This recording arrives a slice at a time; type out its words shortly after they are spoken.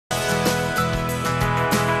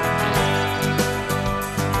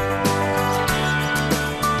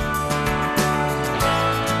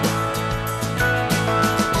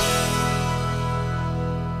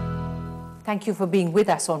Thank you for being with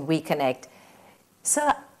us on We Connect.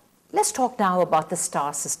 Sir, let's talk now about the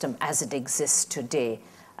star system as it exists today.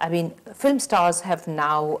 I mean, film stars have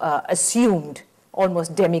now assumed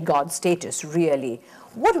almost demigod status, really.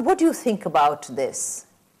 What do you think about this?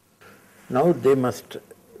 Now they must,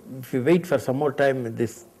 if we wait for some more time,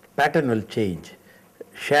 this pattern will change.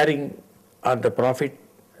 Sharing on the profit,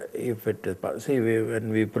 if it is, see,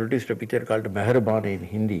 when we produced a picture called Meherban in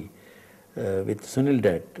Hindi with Sunil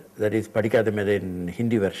Dutt, that is Padika de Mede in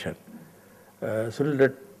Hindi version. Sunil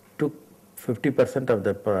Dutt took 50% of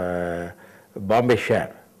the Bombay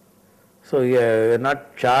share. So he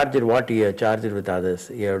not charged what he charged with others.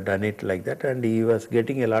 He have done it like that, and he was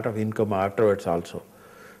getting a lot of income afterwards also.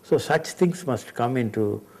 So such things must come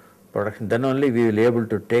into production. Then only we will be able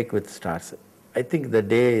to take with stars. I think the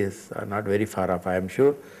day is not very far off. I am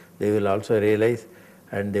sure they will also realize,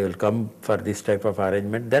 and they will come for this type of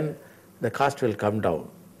arrangement. Then the cost will come down.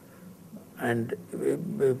 And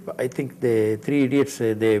I think the Three Idiots,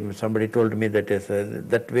 somebody told me that is,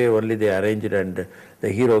 that way only they arranged, and the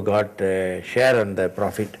hero got a share on the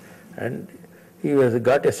profit, and he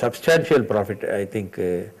got a substantial profit. I think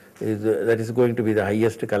that is going to be the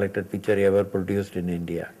highest collected picture ever produced in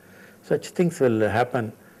India. Such things will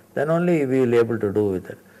happen, then only we will be able to do with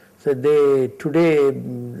it. So today,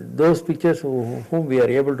 those pictures whom we are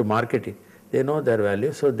able to market it, they know their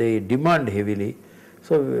value, so they demand heavily.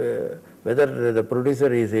 So whether the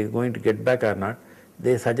producer is going to get back or not,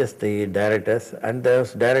 they suggest the directors, and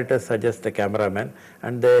those directors suggest the cameraman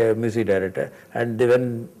and the music director, and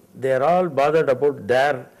when they are all bothered about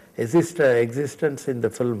their existence in the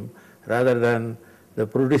film rather than the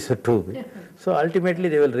producer too. So ultimately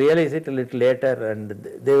they will realize it a little later, and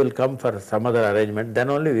they will come for some other arrangement. Then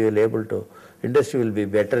only we will be able to, industry will be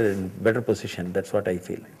better, in better position. That's what I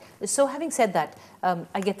feel. So having said that,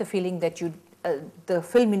 I get the feeling that the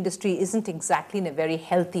film industry isn't exactly in a very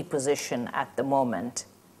healthy position at the moment.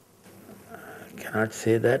 I cannot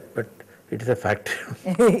say that, but it is a fact.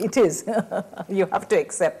 It is. You have to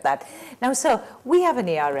accept that. Now, sir, we have an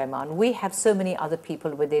A.R. Rahman. We have so many other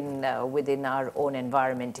people within our own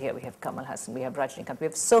environment here. We have Kamal Hassan, we have Rajinikanth, we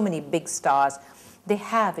have so many big stars. They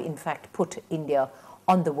have, in fact, put India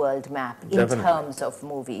on the world map in terms of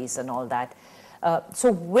movies and all that.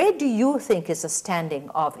 So where do you think is the standing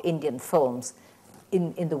of Indian films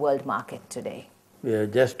in the world market today? We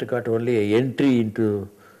have just got only an entry into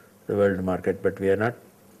the world market, but we are not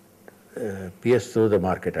pierced through the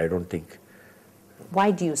market, I don't think. Why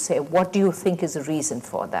do you say? What do you think is the reason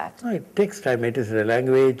for that? No, it takes time. It is a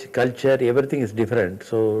language, culture, everything is different.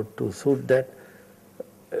 So to suit that,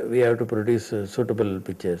 we have to produce suitable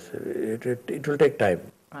pictures. It will take time.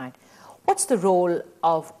 Right. What's the role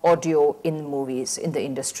of audio in movies, in the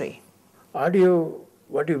industry? Audio,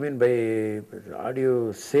 what do you mean by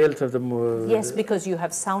audio sales of the movie? Yes, because you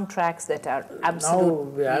have soundtracks that are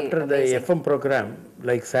absolutely now, after amazing. The FM program,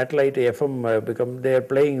 like satellite FM, they are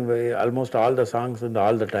playing almost all the songs and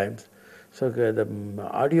all the times. So the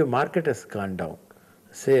audio market has gone down.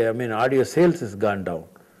 Audio sales has gone down.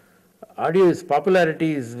 Audio's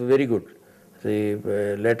popularity is very good.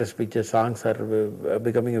 The latest picture songs are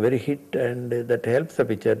becoming a very hit, and that helps the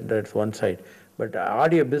picture. That's one side. But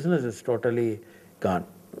audio business is totally gone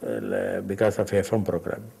because of FM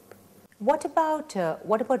program. What about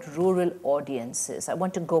rural audiences? I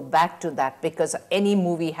want to go back to that because any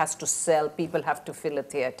movie has to sell. People have to fill a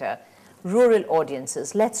theater. Rural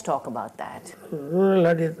audiences. Let's talk about that. Rural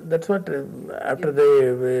audience. That's what after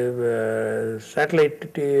the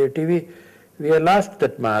satellite TV. We have lost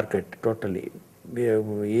that market totally. We have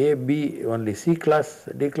A, B, only C class,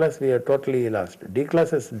 D class we have totally lost. D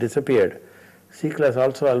class has disappeared. C class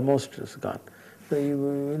also almost is gone. So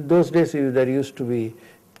in those days there used to be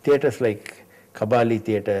theatres like Kabali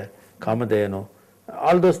Theatre, Kamadayano,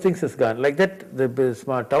 all those things is gone. Like that the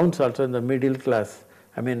small towns also in the middle class,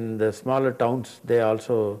 the smaller towns, they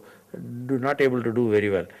also do not able to do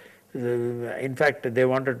very well. In fact, they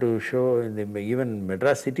wanted to show in even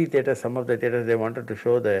Madras City Theatre, some of the theatres, they wanted to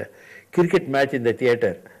show the cricket match in the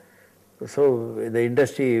theatre. So the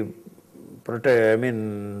industry fought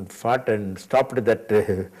and stopped that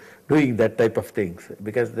doing that type of things,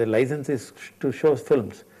 because the license is to show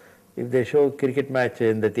films. If they show cricket match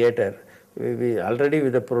in the theatre, already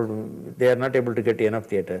with they are not able to get enough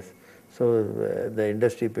theatres. So the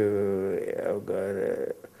industry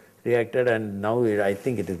reacted, and now I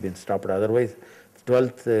think it has been stopped. Otherwise,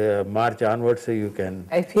 12th March onwards, you can.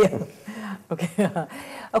 IPL. Okay.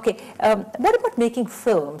 Okay. What about making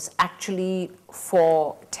films actually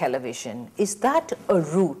for television? Is that a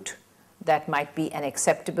route that might be an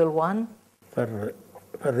acceptable one? For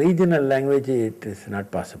regional language, it is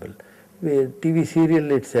not possible. TV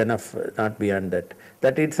serial, it's enough, not beyond that.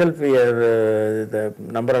 That itself, the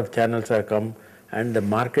number of channels have come, and the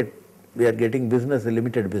market, we are getting business, a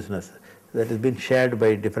limited business, that has been shared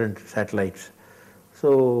by different satellites.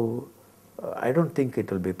 So, I don't think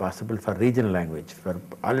it will be possible for regional language. For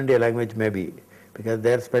all India language, maybe, because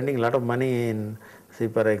they are spending a lot of money in, see,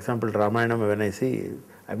 for example, Ramayana, when I see,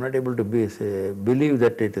 I'm not able to believe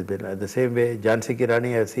that it has been the same way. Jhansi Ki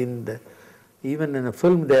Rani, I have seen that even in a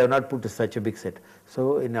film they have not put such a big set.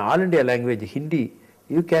 So in all India language, Hindi,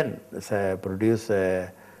 you can produce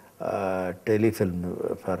a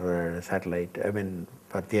telefilm for satellite, I mean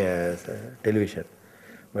for the television.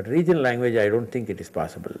 But regional language, I don't think it is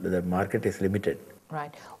possible. The market is limited.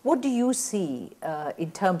 Right. What do you see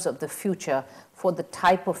in terms of the future for the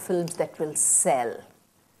type of films that will sell?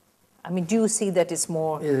 I mean, do you see that it's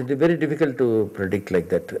more... It's very difficult to predict like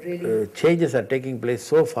that. Really? Changes are taking place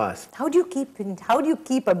so fast. How do you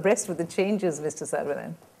keep abreast with the changes, Mr.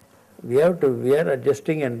 Saravanan? We are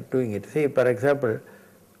adjusting and doing it. See, for example,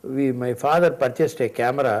 my father purchased a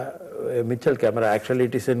camera, a Mitchell camera. Actually,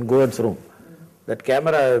 it is in Goen's room. That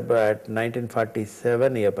camera at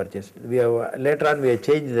 1947 he purchased. Later on we have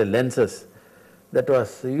changed the lenses. That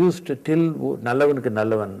was used till Nallavan ke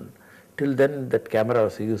Nallavan. Till then that camera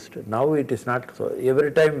was used. Now it is not so.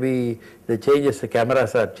 Every time the changes, the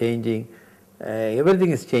cameras are changing.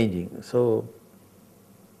 Everything is changing. So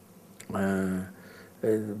we are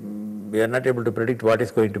not able to predict what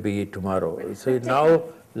is going to be tomorrow. So now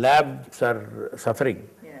labs are suffering.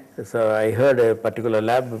 Yes. So I heard a particular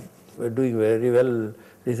lab doing very well.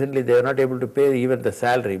 Recently they are not able to pay even the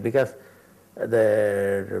salary because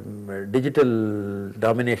the digital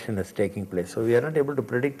domination is taking place. So we are not able to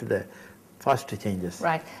predict the fast changes.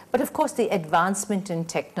 Right. But of course the advancement in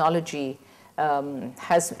technology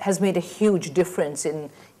has made a huge difference in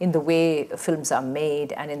the way films are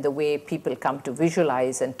made and in the way people come to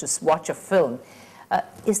visualize and to watch a film.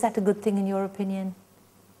 Is that a good thing in your opinion?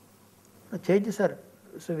 The changes are,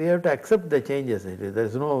 so we have to accept the changes. There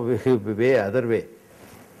is no other way.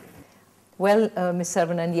 Well, Ms.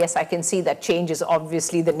 Saravanan, yes, I can see that change is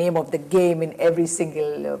obviously the name of the game in every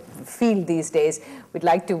single field these days. We'd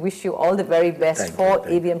like to wish you all the very best for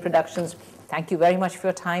AVM Productions. Thank you very much for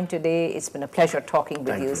your time today. It's been a pleasure talking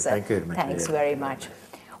with you, sir. Thank you very much. Thanks very much.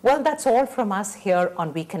 Well, that's all from us here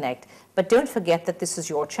on WeConnect. But don't forget that this is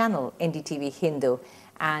your channel, NDTV Hindu.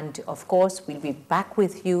 And of course, we'll be back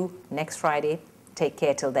with you next Friday. Take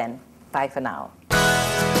care till then. Bye for now.